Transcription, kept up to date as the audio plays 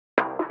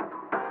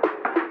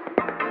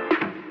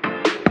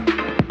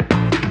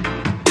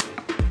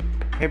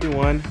Hey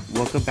everyone,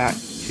 welcome back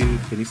to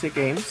Finisite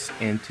Games,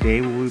 and today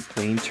we'll be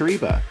playing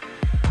Toreba.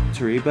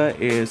 Toreba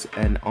is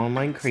an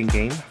online crane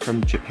game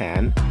from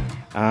Japan.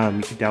 You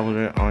can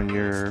download it on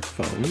your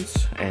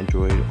phones,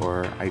 Android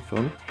or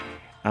iPhone,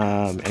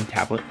 and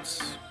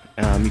tablets.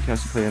 You can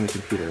also play it on the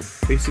computer.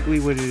 Basically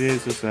what it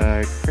is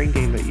a crane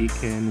game that you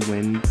can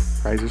win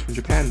prizes from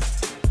Japan.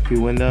 If you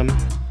win them,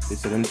 they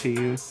send them to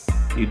you.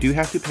 You do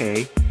have to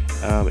pay.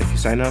 If you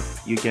sign up,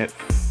 you get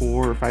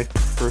 4 or 5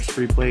 first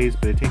free plays,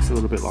 but it takes a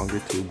little bit longer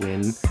to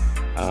win.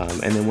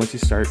 And then once you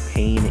start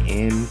paying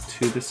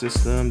into the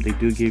system, they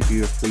do give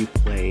you a free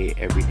play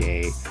every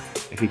day.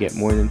 If you get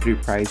more than 3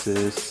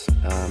 prizes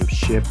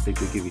shipped, they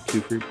do give you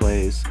 2 free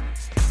plays.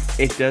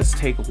 It does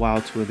take a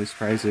while to win these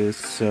prizes,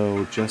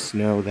 so just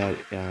know that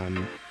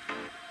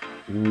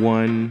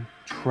one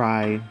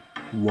try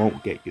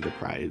won't get you the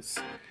prize.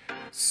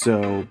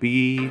 So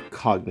be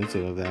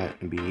cognizant of that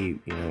and be,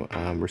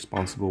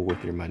 responsible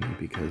with your money,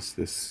 because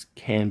this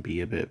can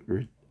be a bit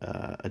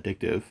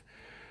addictive.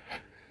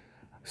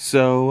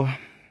 So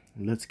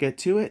let's get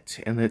to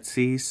it and let's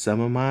see some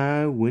of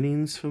my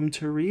winnings from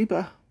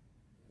Toreba.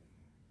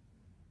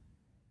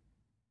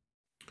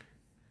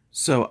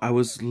 So I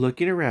was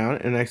looking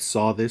around and I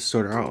saw this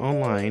sort of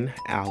online,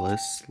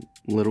 Alice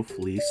Little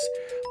Fleece.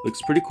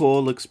 Looks pretty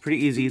cool, looks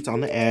pretty easy, it's on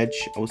the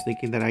edge. I was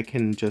thinking that I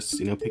can just,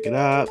 pick it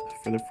up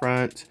from the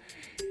front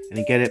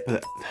and get it,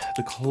 but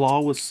the claw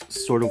was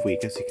sort of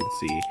weak, as you can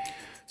see.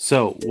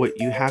 So what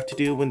you have to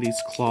do when these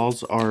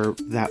claws are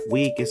that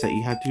weak is that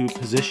you have to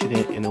position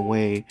it in a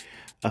way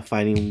of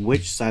finding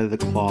which side of the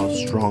claw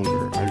is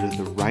stronger,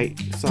 either the right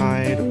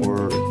side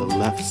or the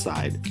left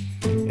side.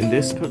 In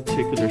this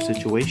particular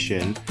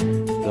situation,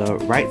 the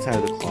right side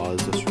of the claw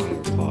is the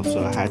stronger claw,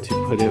 so I had to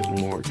put it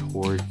more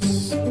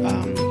towards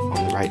on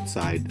the right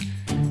side.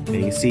 And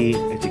as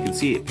you can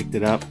see, it picked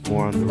it up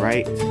more on the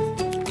right.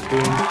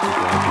 Boom,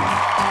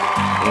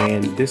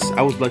 and this,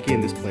 I was lucky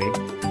in this play.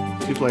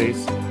 2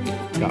 plays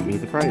got me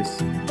the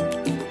prize.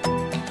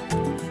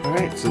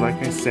 Alright, so like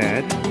I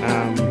said,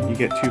 you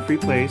get 2 free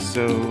plays,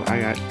 so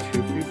I got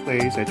 2 free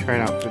plays. I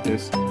tried out for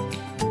this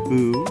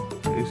boo,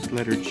 this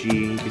letter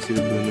G, you can see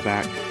the boo in the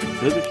back.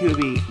 It looked like it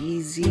would be an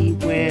easy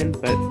win,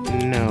 but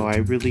no, I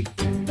really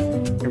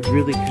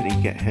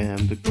couldn't get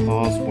him. The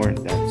claws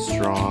weren't that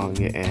strong,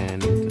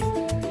 and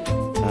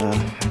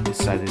I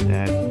decided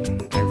that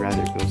I'd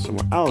rather go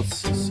somewhere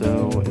else.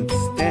 So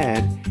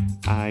instead,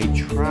 I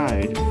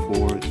tried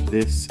for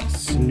this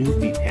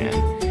Snoopy pen.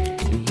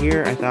 And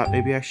here I thought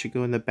maybe I should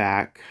go in the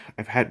back.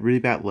 I've had really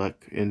bad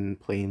luck in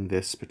playing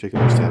this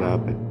particular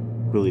setup. I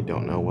really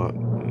don't know what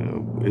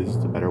is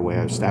the better way.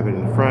 I stab it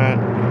in the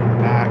front, in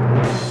the back.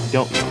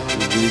 Don't know. I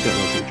really don't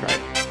know if you try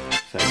it.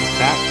 So I went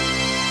back,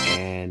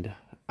 and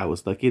I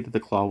was lucky that the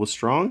claw was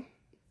strong,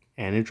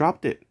 and it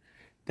dropped it.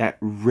 That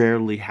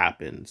rarely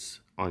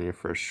happens on your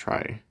first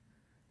try.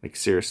 Like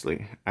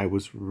seriously, I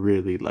was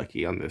really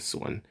lucky on this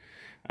one.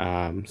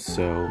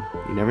 So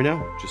you never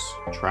know, just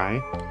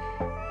try.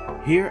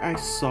 Here I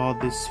saw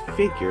this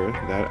figure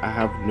that I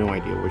have no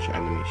idea which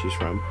anime she's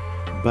from,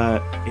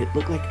 but it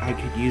looked like I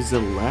could use the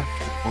left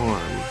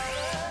arm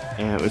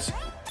and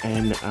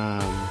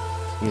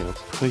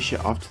push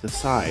it off to the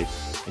side,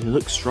 and it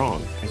looked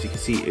strong. As you can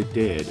see, it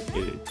did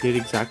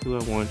exactly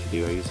what I wanted to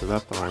do. I used the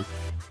left arm,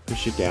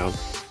 push it down,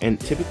 and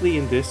typically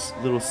in this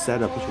little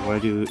setup, what you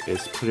want to do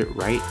is put it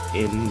right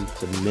in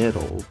the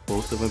middle,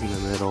 both of them in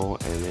the middle,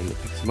 and then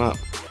it picks them up.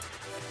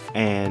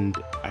 And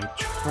I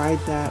tried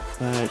that,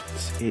 but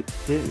it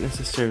didn't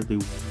necessarily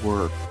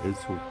work as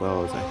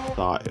well as I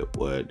thought it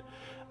would.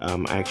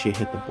 I actually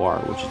hit the bar,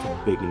 which is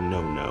a big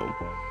no-no.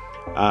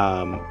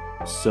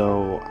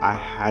 So I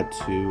had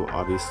to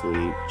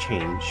obviously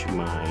change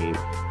my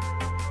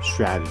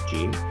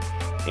strategy,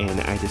 and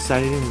I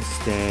decided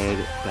instead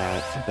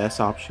that the best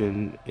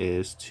option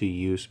is to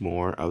use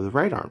more of the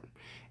right arm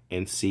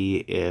and see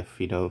if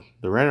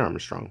the right arm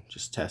is strong.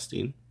 Just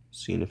testing,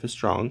 seeing if it's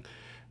strong.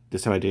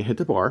 This time I didn't hit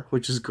the bar,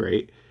 which is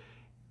great,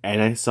 and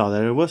I saw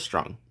that it was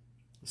strong.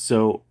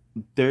 So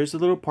there's a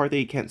little part that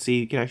you can't see.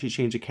 You can actually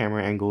change the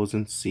camera angles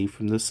and see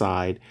from the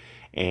side,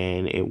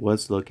 and it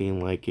was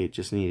looking like it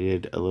just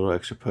needed a little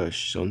extra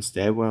push. So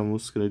instead, what I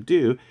was going to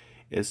do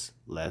is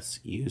let's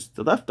use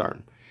the left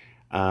arm,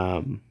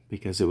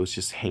 because it was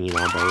just hanging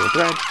on by a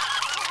thread.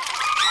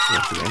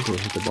 Once again, didn't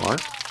hit the bar,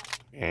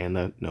 and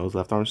the nose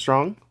left arm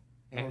strong,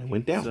 and it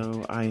went down.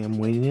 So I am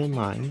waiting in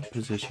line,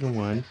 position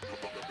 1.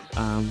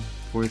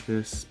 For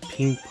this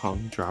ping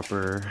pong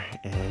dropper,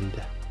 and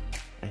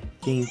I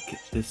think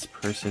this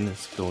person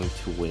is going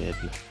to win.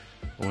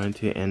 I wanted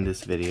to end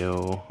this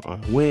video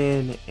on a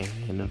win,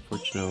 and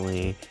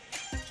unfortunately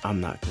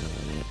I'm not gonna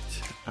win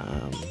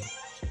it,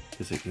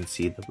 because you can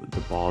see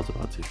the ball's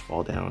about to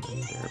fall down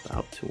and they're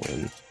about to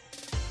win.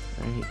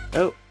 Right?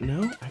 Oh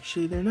no,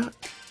 actually they're not.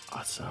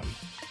 Awesome.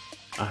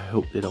 I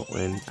hope they don't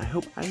win. I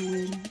hope I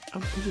win. I'm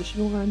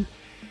position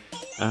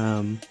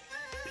 1.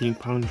 Ping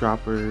pong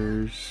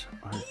droppers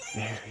are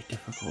very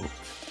difficult.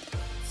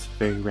 It's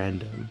very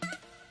random.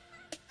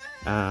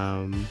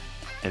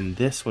 And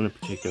this one in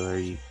particular,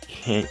 you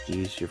can't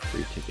use your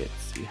free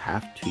tickets. You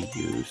have to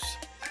use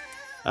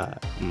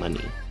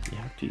money. You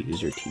have to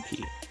use your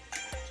TP.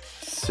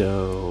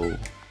 So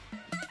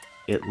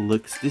it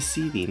looks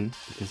deceiving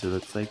because it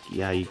looks like,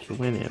 yeah, you can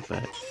win it,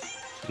 but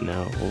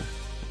no,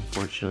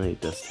 unfortunately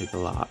it does take a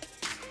lot.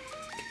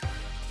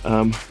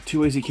 2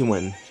 ways you can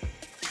win.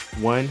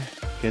 One,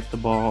 get the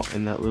ball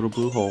in that little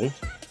blue hole.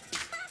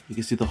 You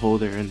can see the hole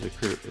there in the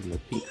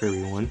pink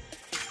Kirby one,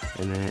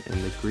 and then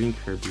in the green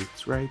Kirby,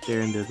 it's right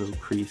there in the little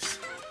crease.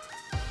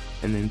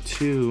 And then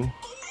 2,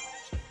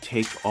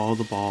 take all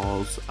the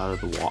balls out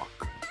of the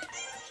walk.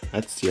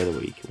 That's the other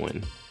way you can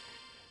win.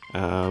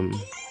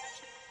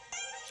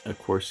 Of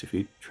course, if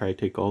you try to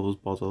take all those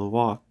balls out of the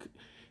walk,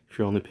 if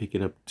you're only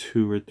picking up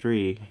 2 or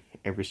 3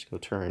 every single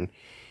turn,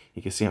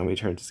 you can see how many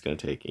turns it's going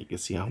to take. You can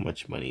see how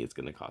much money it's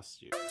going to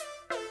cost you.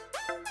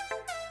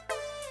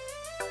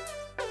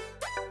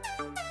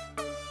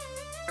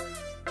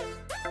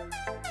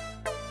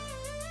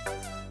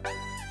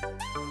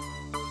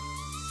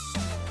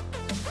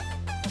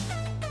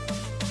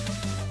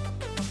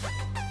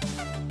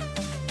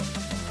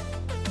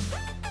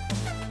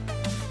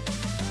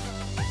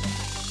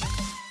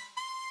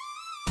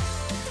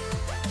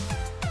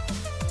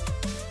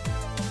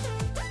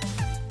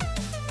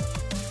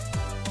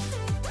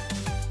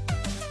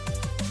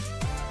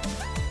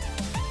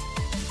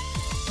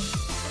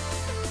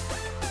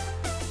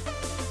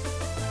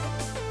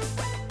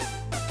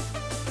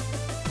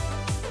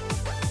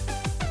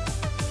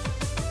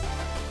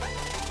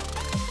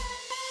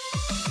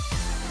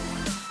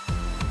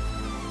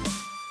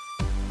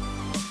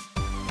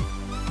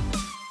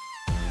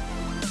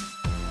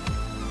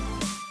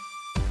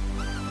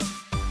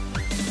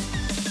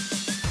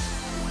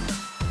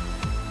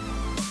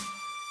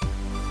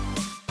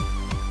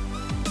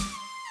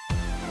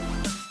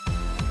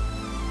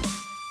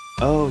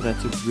 Oh,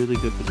 that's a really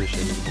good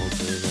position the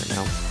ball's in right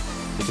now.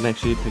 They can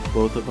actually pick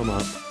both of them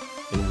up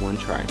in one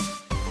try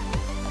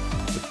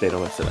if they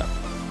don't mess it up.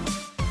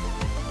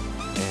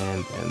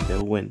 And then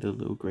they'll win the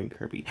little green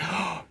Kirby.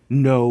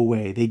 No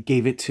way, they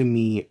gave it to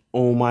me.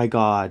 Oh my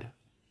god.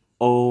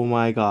 Oh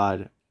my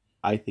god.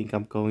 I think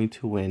I'm going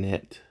to win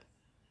it.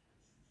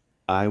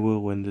 I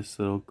will win this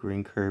little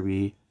green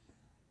Kirby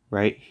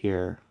right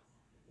here.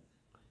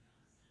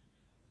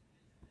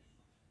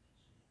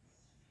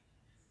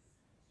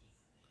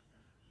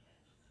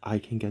 I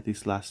can get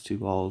these last 2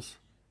 balls.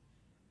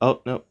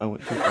 Oh, no, I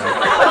went too far.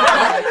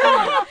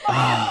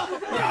 Oh,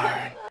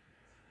 darn.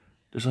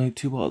 There's only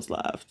 2 balls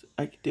left.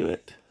 I can do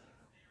it.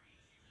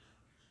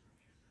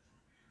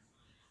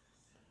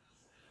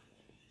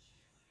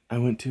 I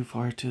went too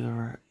far to the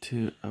right,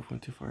 I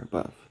went too far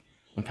above.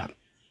 Okay.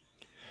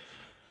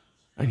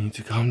 I need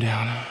to calm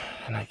down,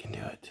 and I can do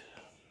it.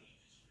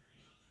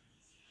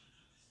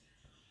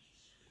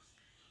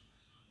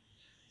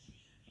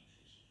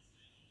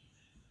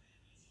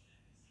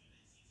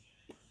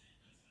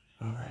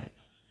 Alright.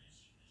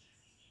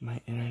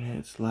 My internet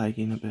is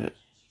lagging a bit.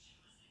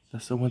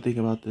 That's the one thing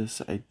about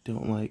this I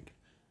don't like.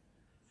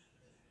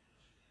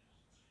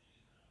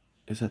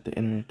 Is that the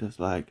internet does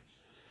lag.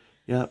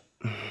 Yep.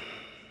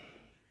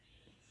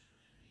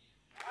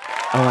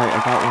 Alright,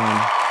 I got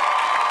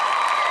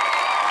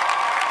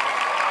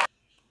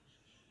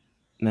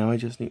one. Now I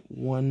just need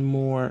one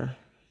more.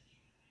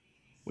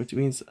 Which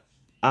means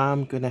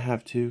I'm gonna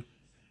have to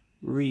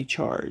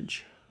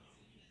recharge.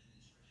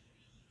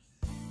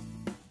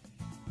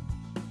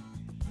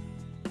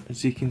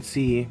 As you can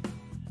see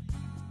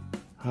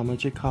how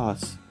much it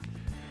costs.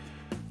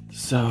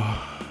 So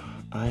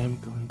I am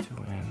going to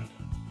win.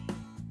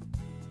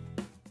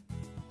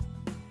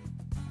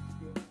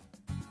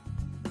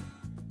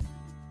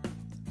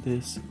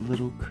 This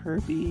little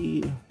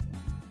Kirby.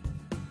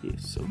 He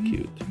is so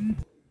cute.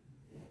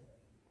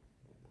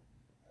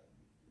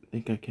 I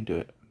think I can do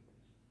it.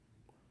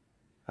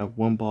 I have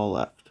 1 ball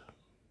left.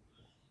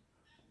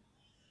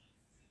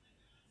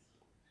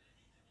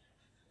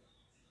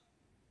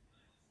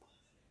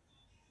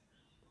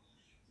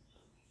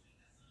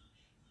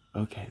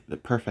 Okay,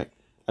 perfect.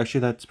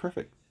 Actually, that's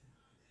perfect.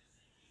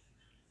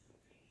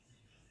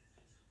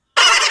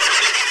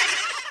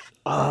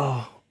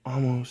 Oh,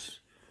 almost.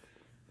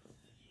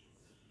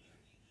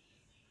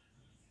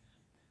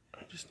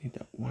 I just need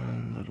that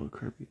one little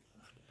Kirby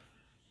left.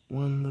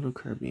 One little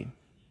Kirby.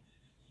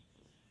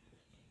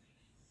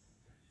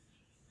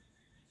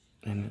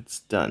 And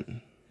it's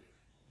done.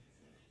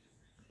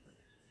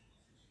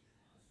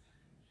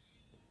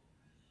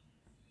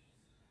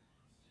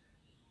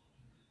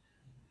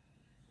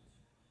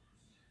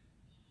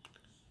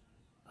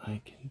 I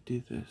can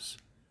do this.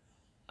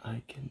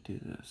 I can do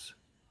this.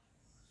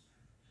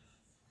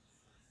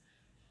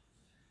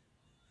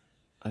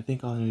 I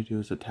think all I need to do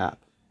is a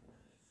tap.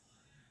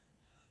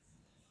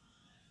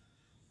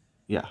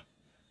 Yeah,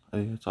 I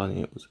think that's all I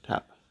needed was a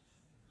tap.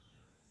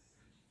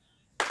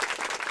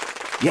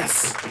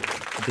 Yes!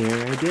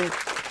 There I did.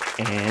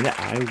 And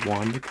I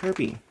won the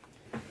Kirby.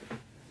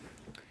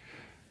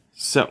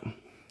 So,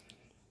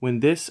 when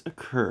this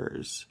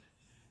occurs,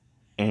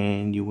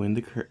 and you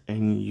win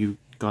and you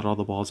got all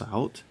the balls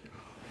out.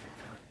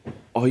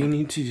 All you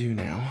need to do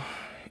now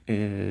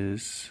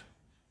is,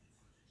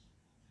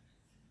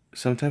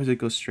 sometimes it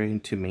goes straight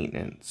into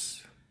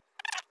maintenance.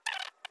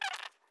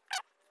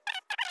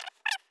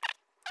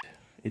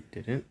 It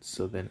didn't,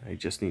 so then I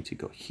just need to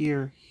go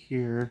here,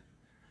 here.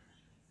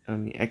 Let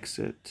me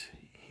exit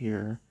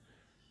here.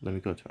 Let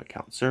me go to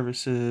account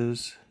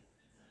services,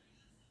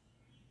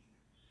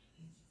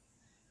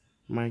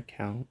 my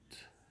account.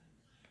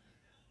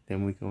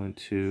 Then we go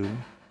into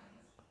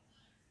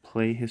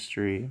play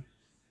history,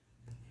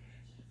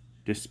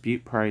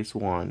 dispute price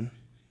 1,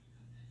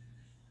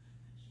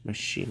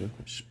 machine,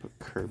 let's just put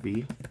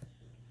Kirby,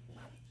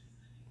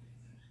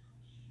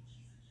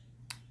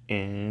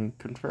 and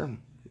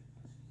confirm.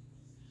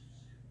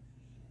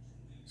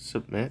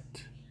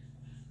 Submit.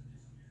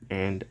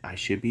 And I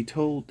should be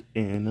told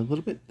in a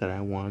little bit that I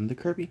won the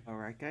Kirby.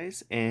 Alright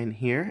guys, and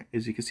here,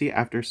 as you can see,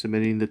 after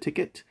submitting the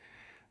ticket,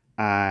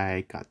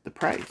 I got the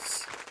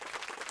prize.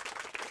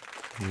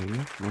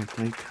 Here,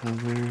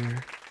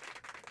 multicolor.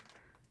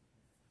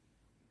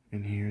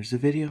 And here's the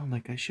video,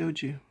 like I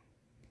showed you,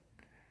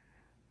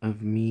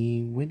 of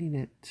me winning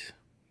it.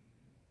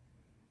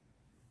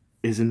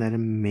 Isn't that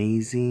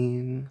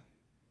amazing?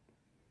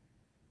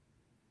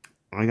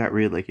 I got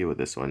really lucky with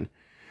this one.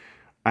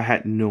 I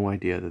had no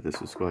idea that this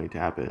was going to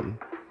happen.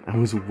 I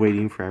was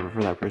waiting forever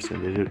for that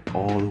person. They did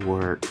all the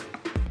work.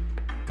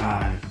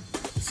 God,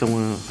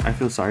 I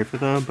feel sorry for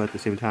them, but at the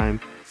same time,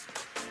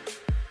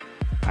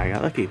 I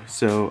got lucky.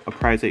 So a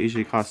prize that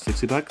usually costs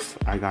 60 bucks,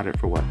 I got it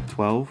for what,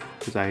 12?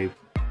 Because I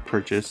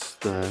purchased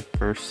the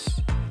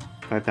first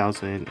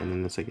 5,000 and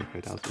then the second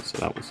 5,000. So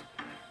that was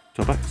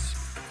 12 bucks.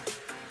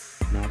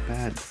 Not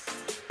bad.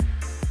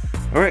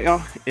 Alright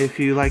y'all, if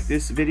you like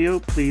this video,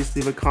 please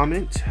leave a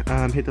comment,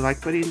 hit the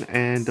like button,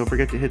 and don't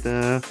forget to hit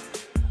the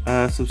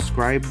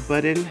subscribe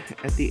button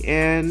at the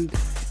end.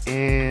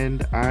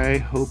 And I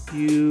hope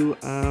you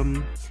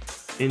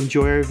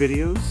enjoy our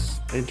videos,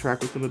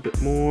 interact with them a bit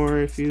more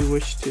if you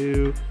wish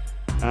to,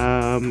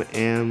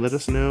 and let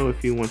us know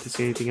if you want to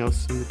see anything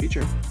else in the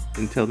future.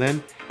 Until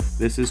then,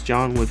 this is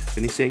John with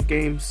Finished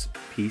Games.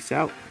 Peace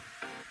out.